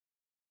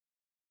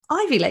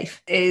ivy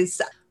leaf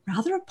is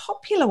rather a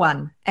popular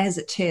one, as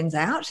it turns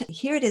out.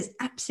 Here it is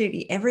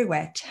absolutely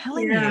everywhere,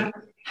 telling you,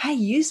 hey,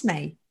 use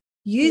me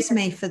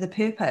for the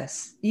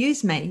purpose.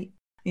 Use me.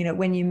 You know,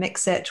 when you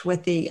mix it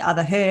with the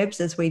other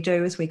herbs, as we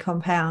do, as we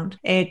compound,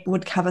 it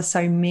would cover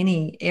so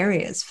many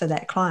areas for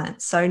that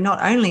client. So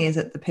not only is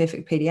it the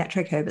perfect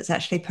pediatric herb, it's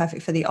actually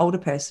perfect for the older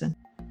person.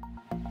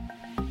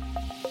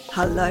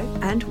 Hello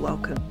and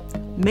welcome.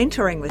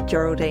 Mentoring with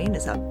Geraldine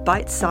is a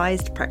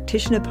bite-sized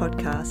practitioner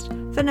podcast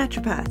for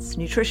naturopaths,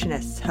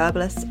 nutritionists,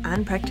 herbalists,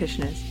 and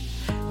practitioners.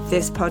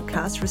 This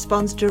podcast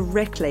responds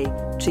directly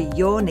to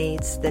your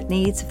needs, the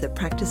needs of the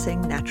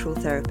practicing natural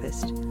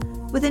therapist.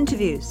 With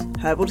interviews,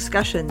 herbal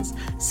discussions,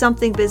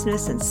 something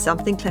business and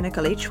something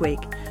clinical each week,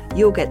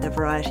 you'll get the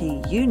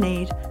variety you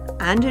need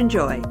and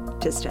enjoy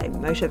to stay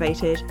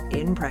motivated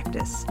in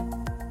practice.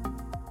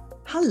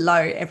 Hello,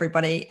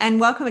 everybody, and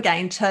welcome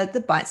again to the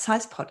Bite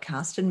Size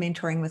Podcast and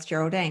Mentoring with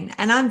Geraldine.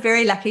 And I'm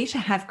very lucky to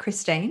have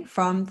Christine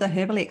from the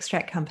Herbal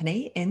Extract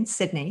Company in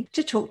Sydney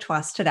to talk to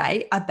us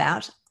today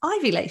about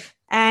ivy leaf.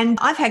 And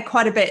I've had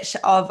quite a bit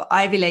of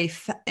ivy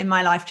leaf in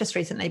my life just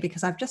recently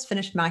because I've just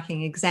finished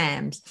marking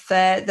exams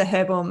for the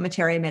Herbal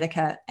Materia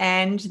Medica,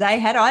 and they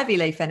had ivy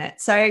leaf in it.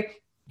 So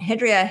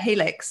Hydria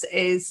helix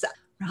is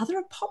rather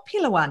a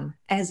popular one,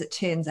 as it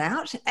turns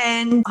out.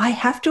 And I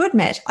have to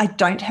admit, I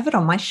don't have it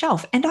on my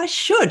shelf, and I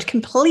should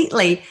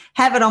completely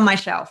have it on my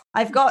shelf.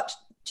 I've got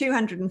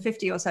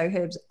 250 or so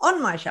herbs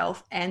on my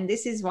shelf, and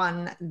this is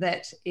one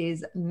that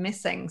is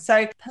missing.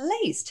 So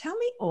please tell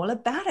me all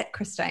about it,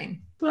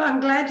 Christine. Well, I'm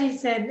glad you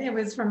said it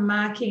was from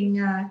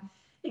marking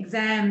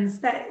exams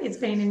that it's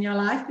been in your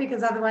life,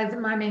 because otherwise it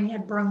might mean you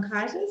had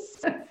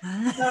bronchitis. So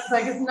it's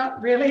like, it's not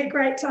really a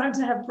great time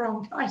to have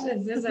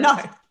bronchitis, is it? No.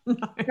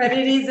 But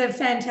it is a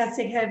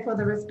fantastic herb for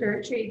the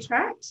respiratory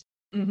tract,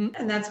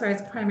 and that's where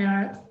it's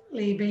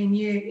primarily being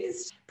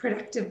used.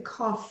 Productive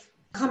cough,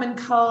 common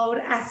cold,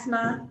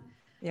 asthma,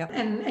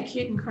 and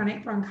acute and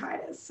chronic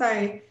bronchitis.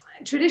 So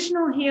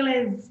traditional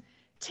healers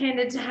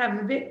tended to have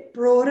a bit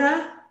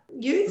broader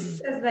use,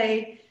 as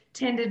they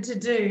tended to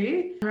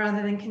do,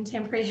 rather than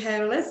contemporary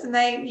herbalists, and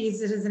they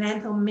use it as an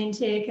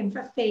anthelmintic and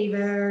for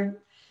fever.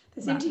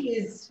 They seem to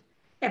use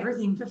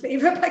everything for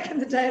fever. Back in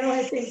the day, it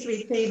always seems to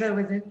be fever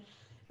with it.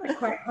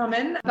 Quite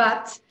common,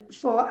 but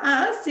for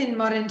us in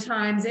modern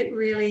times, it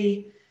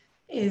really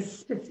is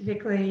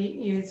specifically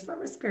used for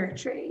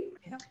respiratory,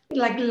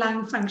 like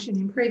lung function,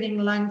 improving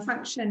lung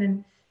function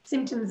and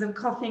symptoms of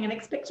coughing and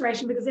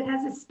expectoration, because it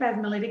has a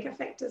spasmolytic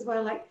effect as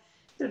well, like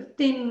sort of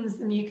thins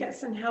the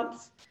mucus and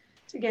helps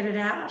to get it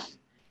out,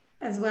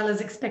 as well as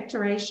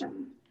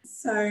expectoration.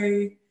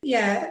 So,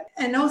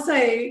 and also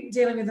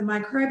dealing with the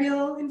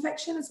microbial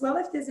infection as well,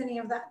 if there's any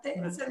of that.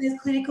 So there's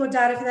clinical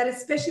data for that,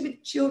 especially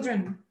with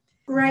children.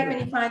 Great when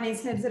you find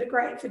these herbs that are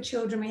great for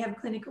children. We have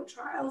clinical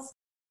trials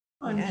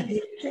on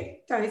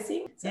pediatric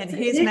dosing. So and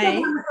here's a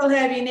wonderful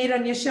herb you need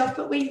on your shelf.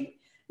 But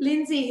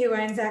Lindsay, who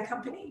owns our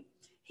company,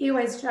 he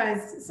always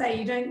tries to say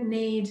you don't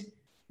need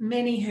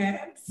many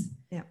herbs.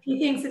 Yeah. He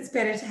thinks it's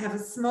better to have a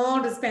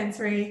small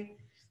dispensary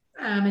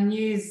and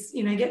use,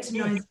 get to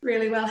know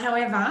really well.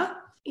 However,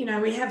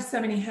 we have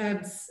so many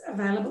herbs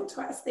available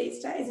to us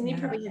these days, and you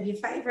probably have your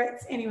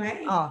favourites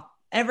anyway. Oh,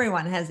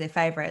 everyone has their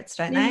favorites,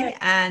 don't they?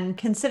 And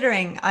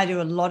considering I do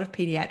a lot of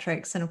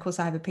pediatrics, and of course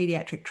I have a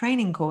pediatric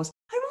training course,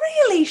 I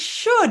really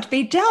should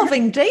be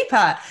delving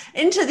deeper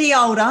into the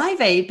old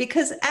ivy,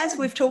 because as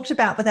we've talked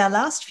about with our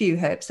last few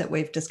herbs that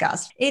we've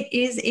discussed, it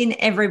is in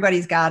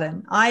everybody's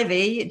garden.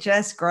 Ivy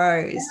just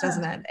grows,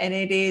 doesn't it? And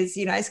it is,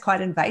 it's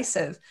quite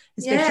invasive,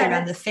 especially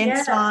around the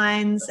fence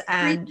lines,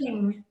 and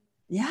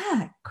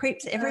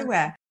creeps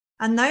everywhere.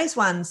 And those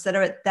ones that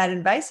are that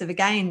invasive,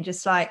 again,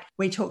 just like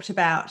we talked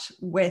about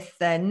with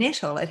the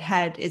nettle, it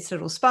had its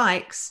little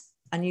spikes,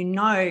 and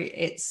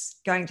it's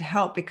going to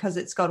help because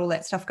it's got all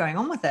that stuff going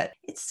on with it.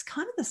 It's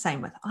kind of the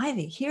same with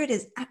ivy. Here it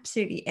is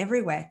absolutely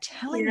everywhere,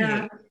 telling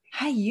you,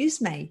 hey,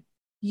 use me.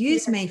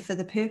 Use me for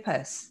the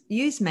purpose.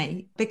 Use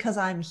me because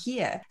I'm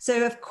here.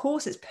 So, of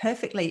course, it's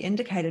perfectly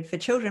indicated for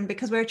children,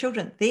 because we're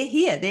children. They're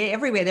here. They're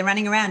everywhere. They're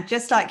running around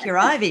just like your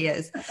ivy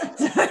is.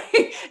 So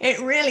it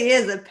really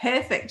is a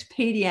perfect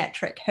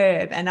pediatric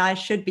herb, and I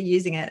should be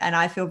using it. And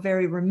I feel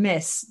very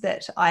remiss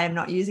that I am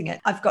not using it.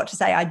 I've got to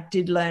say I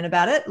did learn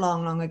about it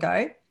long, long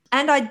ago.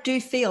 And I do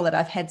feel that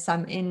I've had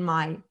some in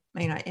my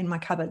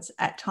cupboards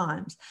at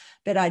times,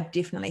 but I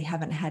definitely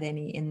haven't had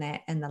any in there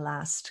in the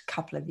last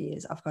couple of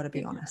years, I've got to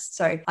be honest.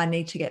 So I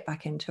need to get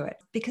back into it,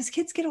 because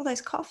kids get all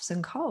those coughs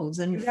and colds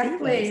and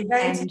exactly.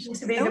 They tend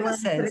to be the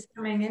ones that are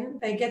coming in.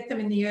 They get them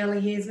in the early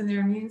years when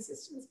their immune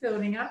system's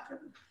building up.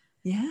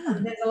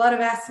 There's a lot of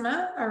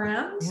asthma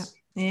around.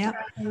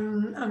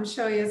 I'm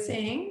sure you're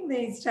seeing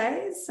these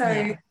days.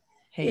 So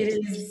it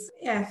is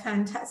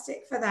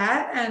fantastic for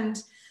that.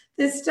 And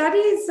the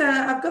studies,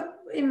 I've got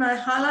in my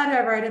highlight,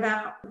 I wrote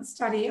about a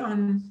study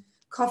on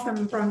cough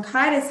and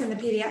bronchitis in the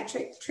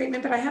pediatric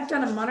treatment, but I have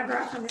done a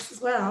monograph on this as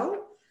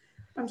well.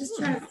 I'm just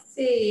trying to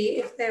see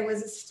if there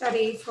was a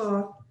study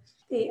for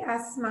the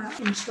asthma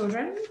in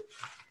children.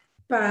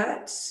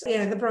 But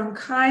yeah, the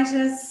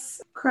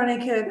bronchitis,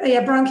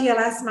 bronchial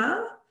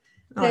asthma.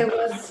 There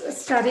was a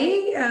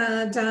study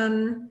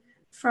done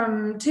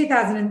from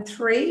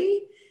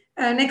 2003,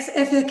 next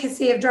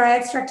efficacy of dry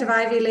extract of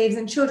ivy leaves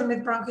in children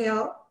with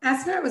bronchial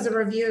asthma. It was a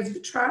review of the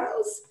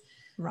trials.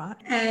 Right.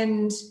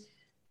 And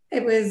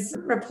it was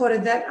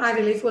reported that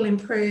ivy leaf will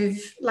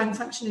improve lung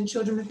function in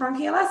children with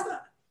bronchial asthma.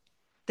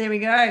 There we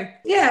go.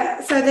 Yeah,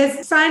 so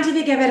there's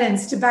scientific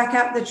evidence to back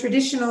up the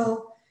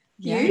traditional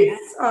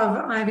use of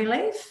ivy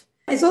leaf.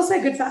 It's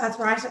also good for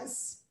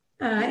arthritis,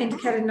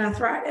 indicated in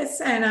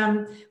arthritis.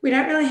 And we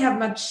don't really have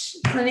much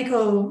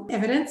clinical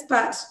evidence,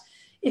 but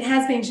it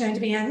has been shown to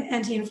be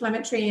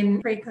anti-inflammatory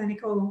in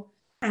preclinical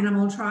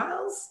animal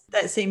trials.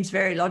 That seems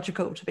very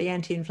logical to be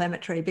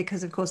anti-inflammatory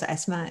because, of course,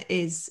 asthma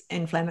is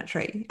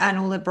inflammatory, and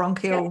all the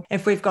bronchial,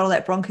 if we've got all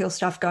that bronchial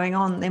stuff going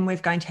on, then we're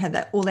going to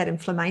have all that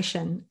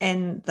inflammation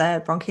in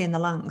the bronchi and the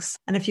lungs.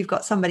 And if you've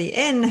got somebody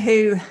in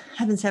who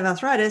happens to have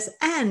arthritis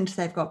and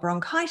they've got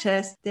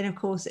bronchitis, then of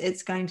course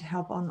it's going to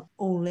help on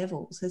all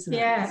levels, isn't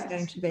it? It's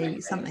going to be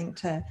something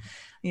to,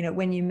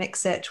 when you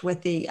mix it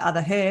with the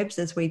other herbs,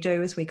 as we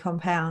do, as we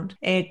compound,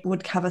 it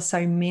would cover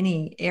so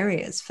many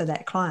areas for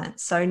that client.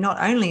 So not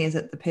only is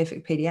it the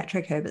perfect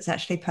pediatric herb, it's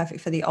actually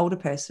perfect for the older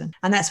person.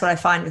 And that's what I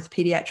find with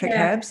pediatric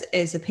herbs,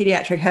 is the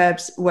pediatric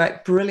herbs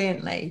work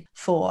brilliantly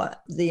for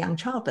the young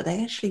child, but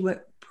they actually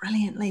work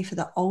brilliantly for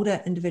the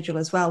older individual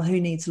as well, who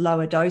needs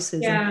lower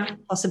doses and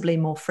possibly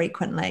more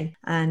frequently,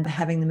 and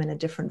having them in a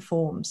different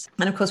forms.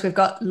 And of course, we've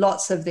got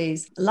lots of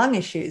these lung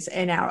issues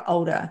in our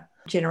older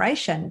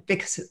generation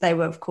because they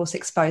were, of course,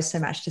 exposed so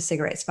much to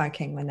cigarette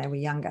smoking when they were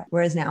younger.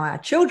 Whereas now our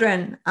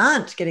children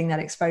aren't getting that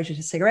exposure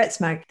to cigarette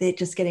smoke. They're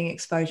just getting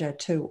exposure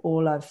to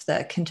all of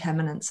the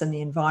contaminants in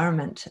the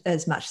environment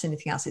as much as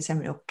anything else. There's so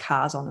many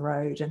cars on the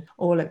road and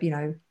all of,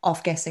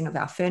 off-gassing of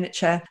our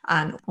furniture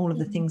and all of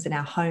the things in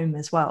our home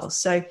as well.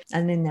 So,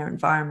 and in their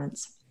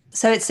environments.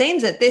 So it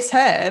seems that this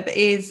herb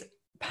is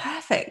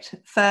perfect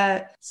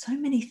for so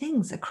many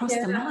things across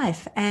the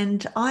life.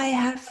 And I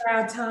have for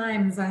our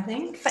times, I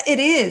think it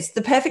is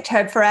the perfect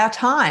herb for our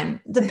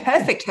time,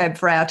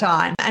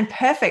 and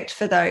perfect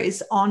for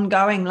those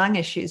ongoing lung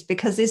issues,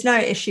 because there's no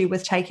issue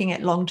with taking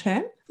it long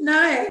term.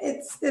 No,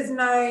 there's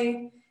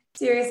no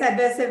serious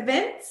adverse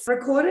events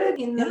recorded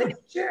in the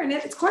literature, and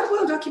it's quite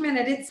well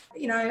documented. It's,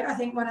 I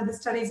think one of the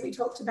studies we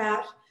talked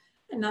about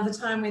another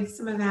time with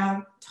some of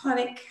our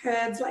tonic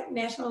herbs like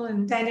nettle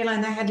and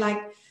dandelion, they had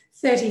like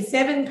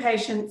 37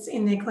 patients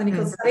in their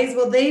clinical studies.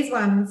 Well, these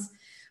ones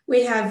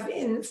we have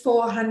in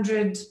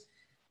 400,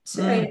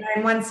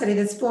 in one study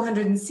there's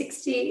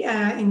 460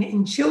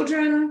 in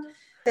children.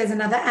 There's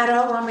another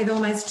adult one with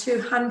almost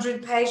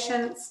 200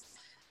 patients.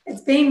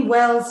 It's been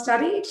well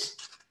studied.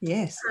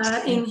 Yes.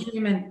 In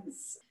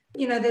humans.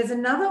 There's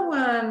another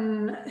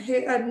one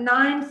who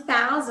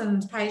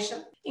 9,000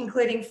 patients,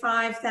 including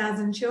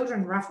 5,000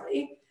 children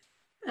roughly.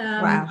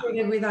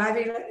 Treated with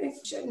IV,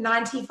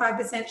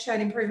 95% showed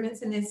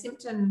improvements in their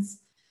symptoms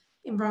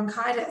in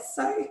bronchitis.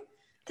 So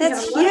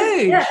that's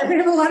huge. We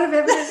have a lot of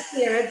evidence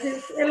here.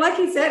 It's like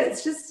you said,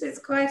 it's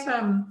quite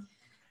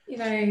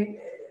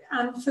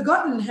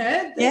unforgotten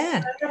herb.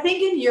 I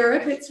think in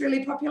Europe it's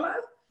really popular.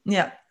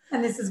 Yeah.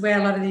 And this is where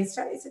a lot of these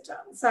studies are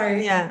done. So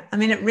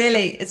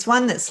it's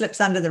one that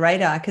slips under the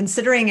radar,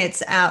 considering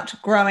it's out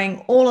growing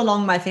all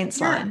along my fence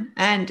line.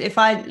 And if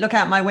I look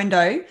out my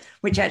window,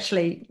 which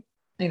actually,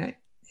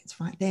 it's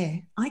right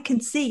there, I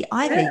can see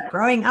ivy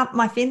growing up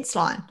my fence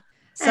line.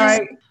 So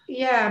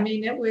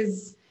it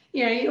was,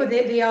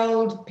 the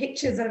old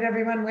pictures of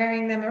everyone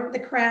wearing them, the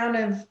crown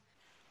of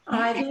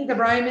ivy. The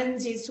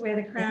Romans used to wear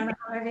the crown of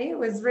ivy. It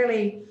was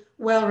really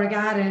well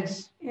regarded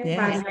by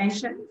the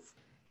ancients.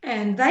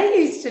 And they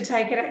used to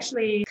take it,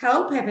 actually,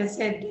 Culpeper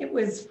said it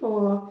was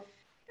for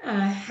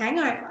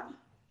hangover.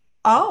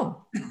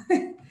 Oh.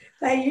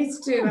 They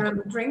used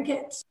to drink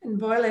it and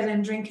boil it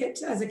and drink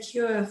it as a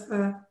cure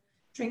for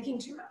drinking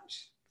too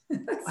much.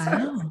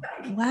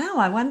 Wow.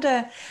 I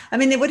wonder,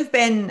 there would have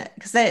been,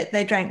 because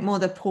they drank more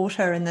the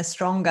porter and the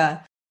stronger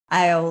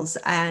ales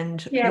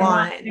and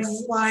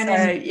wines.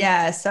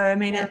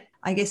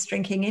 I guess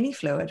drinking any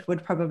fluid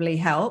would probably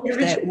help.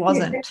 That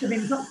wasn't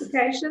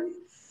intoxication.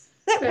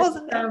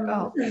 Wasn't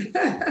alcohol.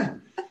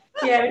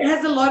 It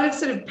has a lot of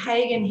sort of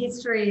pagan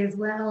history as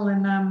well.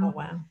 And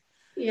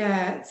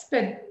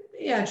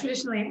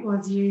traditionally it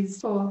was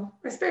used for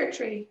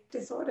respiratory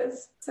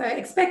disorders. So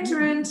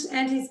expectorant,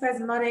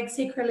 antispasmodic,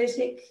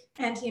 secrelytic,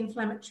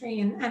 anti-inflammatory,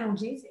 and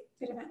analgesic.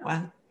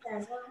 Wow.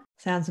 As well.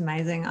 Sounds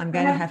amazing. I'm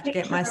going to have to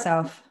get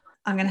myself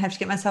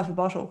a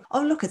bottle.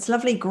 Oh, look, it's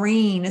lovely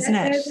green, isn't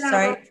it?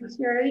 So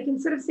you can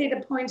sort of see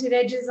the pointed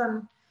edges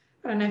on,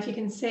 I don't know if you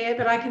can see it,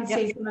 but I can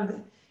see some of the,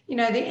 the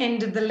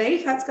end of the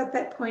leaf. That's got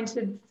that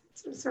pointed,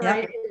 sort of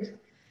serrated.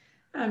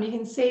 You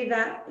can see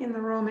that in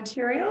the raw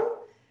material.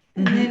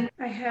 And then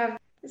I have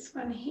this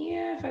one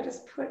here. If I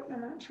just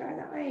I'm going to try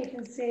that way, you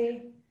can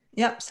see.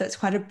 Yep, so it's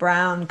quite a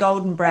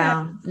golden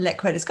brown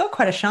liquid. It's got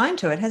quite a shine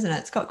to it, hasn't it?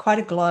 It's got quite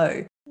a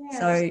glow.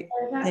 Yeah,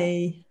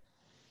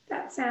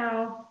 that's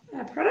our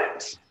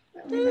product.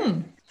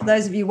 For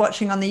those of you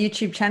watching on the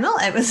YouTube channel,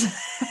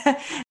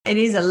 it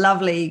is a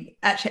lovely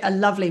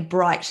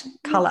bright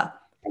colour.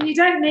 And you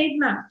don't need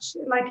much,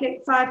 like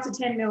at 5 to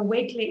 10 ml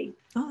weekly.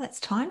 Oh, that's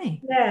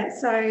tiny. Yeah,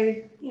 so,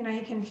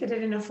 you can fit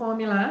it in a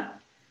formula.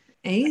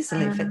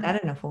 Easily fit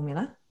that in a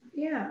formula.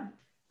 Yeah.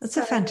 That's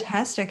a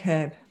fantastic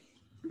herb.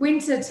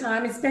 Winter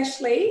time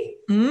especially.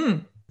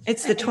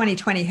 It's the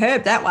 2020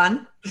 herb, that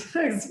one.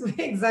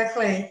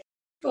 Exactly.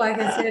 Like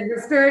I said,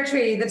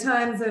 the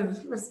times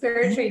of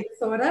respiratory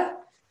disorder.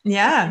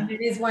 Yeah.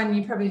 It is one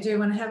you probably do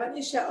want to have on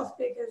your shelf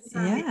because...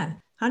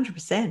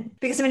 100%.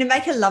 Because, to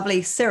make a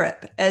lovely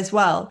syrup as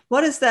well.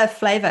 What is the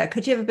flavour?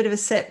 Could you have a bit of a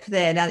sip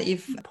there now that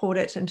you've poured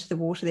it into the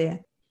water there?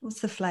 What's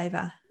the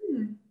flavour?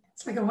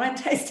 It's like a wine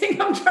tasting.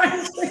 I'm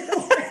trying to...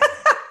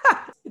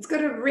 It's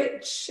got a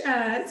rich...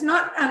 it's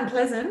not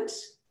unpleasant.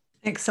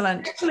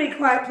 Excellent. It's actually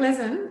quite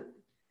pleasant.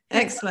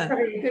 Excellent.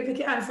 Probably a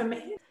good for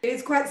me.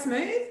 It's quite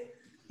smooth.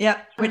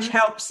 Yep, which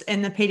helps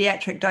in the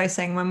pediatric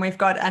dosing when we've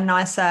got a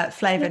nicer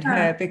flavoured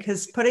herb,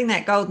 because putting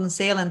that golden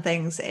seal and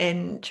things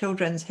in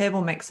children's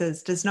herbal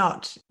mixes does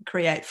not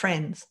create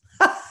friends.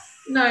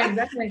 No,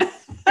 exactly.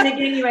 And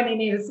again, you only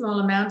need a small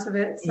amount of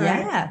it. So,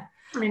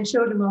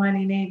 children will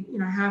only need,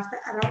 half the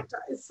adult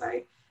dose.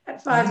 So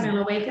at 5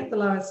 ml a week at the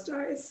lowest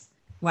dose.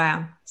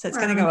 Wow. So it's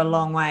going to go a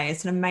long way.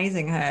 It's an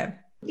amazing herb.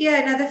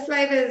 Yeah, no, the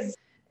flavours,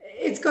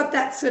 it's got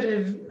that sort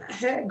of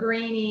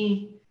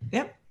greeny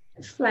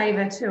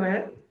flavour to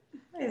it.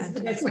 Is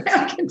the best way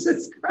I can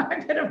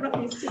describe it. I'm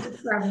not used to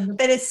describing it.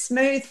 But a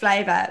smooth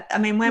flavour.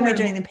 When we're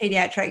doing the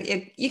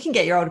paediatric, you can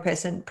get your older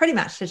person pretty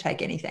much to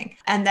take anything.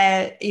 And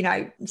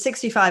they're,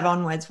 65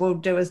 onwards will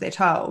do as they're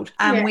told.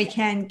 We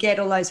can get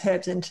all those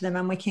herbs into them,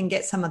 and we can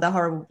get some of the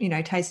horrible,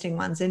 tasting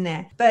ones in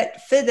there. But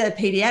for the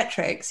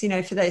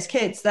paediatrics, for those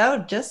kids,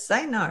 they'll just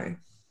say no.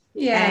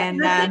 Yeah.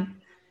 And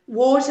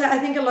water, I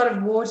think a lot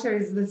of water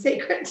is the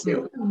secret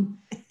to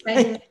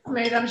making it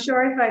smooth. I'm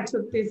sure if I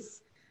took this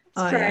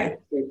straight,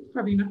 it's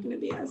probably not going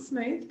to be as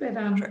smooth, but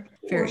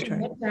very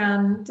true.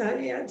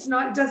 It's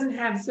not. It doesn't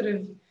have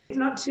it's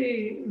not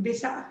too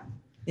bitter.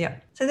 Yeah.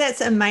 So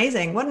that's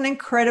amazing. What an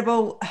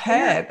incredible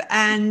herb,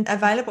 and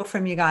available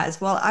from you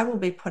guys. Well, I will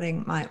be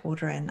putting my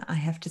order in, I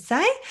have to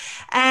say,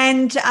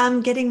 and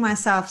getting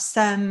myself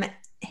some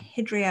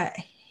Hedera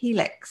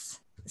Helix.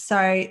 So,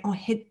 or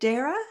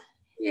Hedera.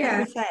 Yeah.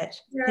 What is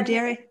that?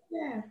 Hedera.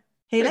 Yeah.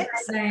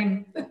 Helix.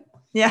 Name.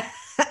 Yeah.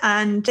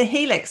 And the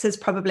helix is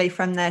probably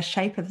from the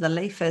shape of the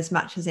leaf as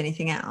much as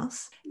anything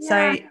else.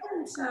 Yeah,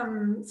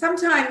 so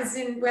sometimes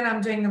when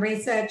I'm doing the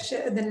research,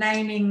 the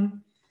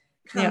naming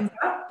comes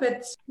up,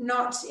 but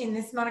not in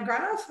this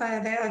monograph. I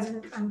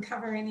didn't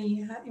uncover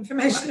any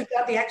information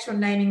about the actual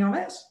naming of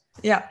it.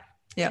 Yeah.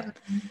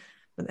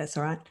 But that's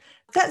all right.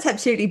 That's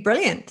absolutely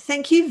brilliant.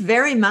 Thank you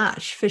very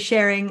much for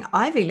sharing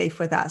Ivy Leaf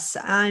with us.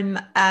 I'm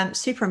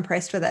super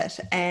impressed with it,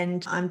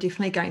 and I'm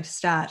definitely going to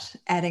start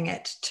adding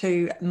it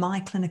to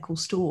my clinical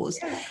stores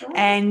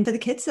and for the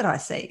kids that I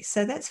see.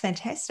 So that's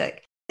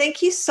fantastic.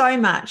 Thank you so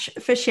much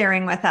for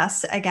sharing with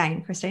us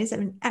again, Christine. It's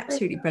been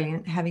absolutely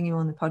brilliant having you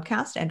on the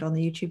podcast and on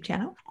the YouTube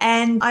channel.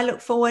 And I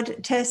look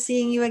forward to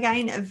seeing you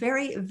again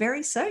very,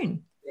 very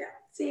soon. Yeah,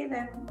 see you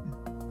then.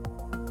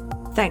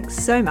 Thanks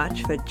so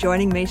much for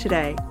joining me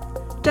today.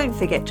 Don't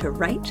forget to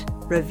rate,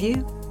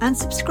 review, and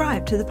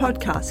subscribe to the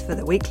podcast for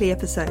the weekly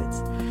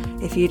episodes.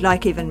 If you'd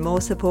like even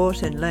more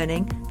support and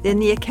learning, then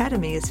the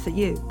Academy is for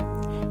you.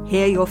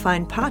 Here you'll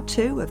find part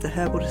 2 of the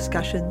herbal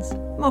discussions,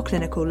 more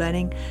clinical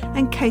learning,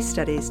 and case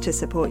studies to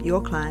support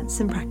your clients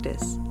in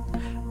practice.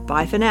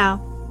 Bye for now.